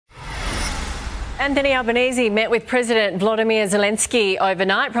Anthony Albanese met with President Volodymyr Zelensky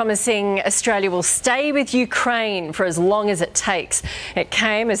overnight, promising Australia will stay with Ukraine for as long as it takes. It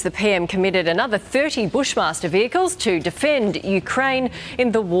came as the PM committed another 30 Bushmaster vehicles to defend Ukraine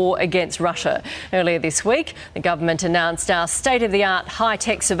in the war against Russia. Earlier this week, the government announced our state-of-the-art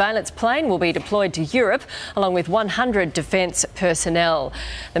high-tech surveillance plane will be deployed to Europe, along with 100 defence personnel.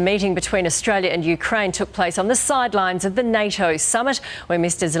 The meeting between Australia and Ukraine took place on the sidelines of the NATO summit, where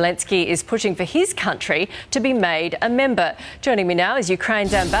Mr Zelensky is pushing for his country to be made a member. Joining me now is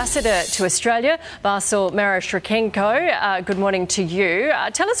Ukraine's ambassador to Australia, Vasyl Marashchenko. Good morning to you.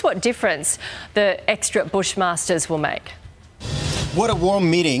 Tell us what difference the extra Bushmasters will make. What a warm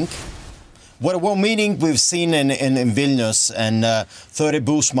meeting. What a warm meeting we've seen in Vilnius, and 30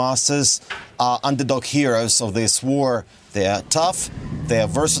 Bushmasters are underdog heroes of this war. They are tough, they are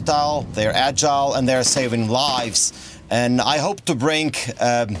versatile, they are agile, and they are saving lives. And I hope to bring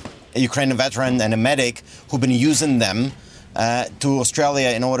a Ukrainian veteran and a medic who've been using them to Australia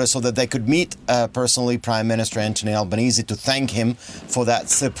in order so that they could meet personally Prime Minister Anthony Albanese to thank him for that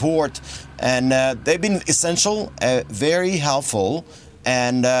support. And they've been essential, very helpful,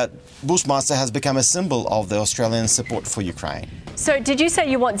 and Bushmaster has become a symbol of the Australian support for Ukraine. So did you say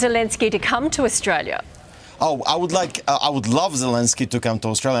you want Zelensky to come to Australia? Oh, I would love Zelensky to come to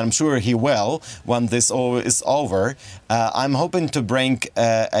Australia. I'm sure he will when this all is over. I'm hoping to bring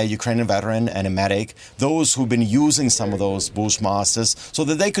a Ukrainian veteran and a medic, those who've been using some of those Bushmasters, so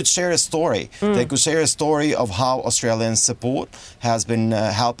that they could share a story. They could share a story of how Australian support has been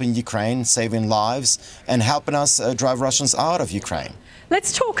helping Ukraine, saving lives, and helping us drive Russians out of Ukraine.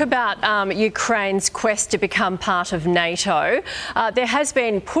 Let's talk about Ukraine's quest to become part of NATO. There has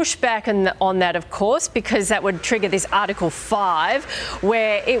been pushback on that, of course, because that would trigger this Article 5,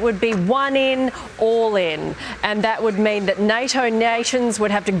 where it would be one in, all in. And that would mean that NATO nations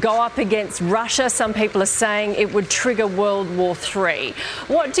would have to go up against Russia. Some people are saying it would trigger World War III.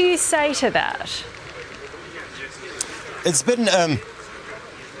 What do you say to that? It's been...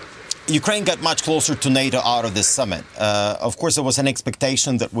 Ukraine got much closer to NATO out of this summit. Of course, there was an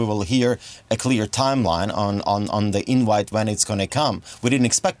expectation that we will hear a clear timeline on the invite when it's going to come. We didn't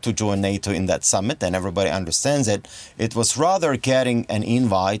expect to join NATO in that summit, and everybody understands it. It was rather getting an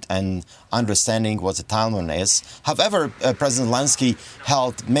invite and understanding what the timeline is. However, President Zelensky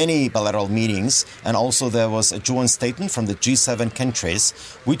held many bilateral meetings, and also there was a joint statement from the G7 countries,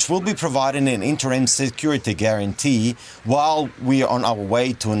 which will be providing an interim security guarantee while we are on our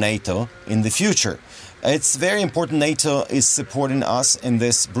way to NATO in the future. It's very important NATO is supporting us in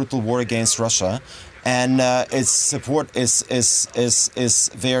this brutal war against Russia, and its support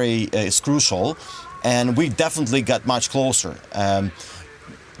is very crucial, and we definitely got much closer.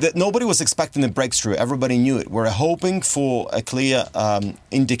 That nobody was expecting a breakthrough. Everybody knew it. We're hoping for a clear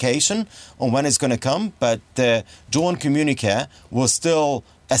indication on when it's going to come, but the joint communique was still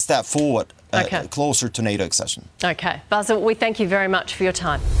a step forward, closer to NATO accession. Okay. Vasyl, we thank you very much for your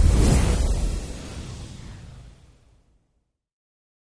time.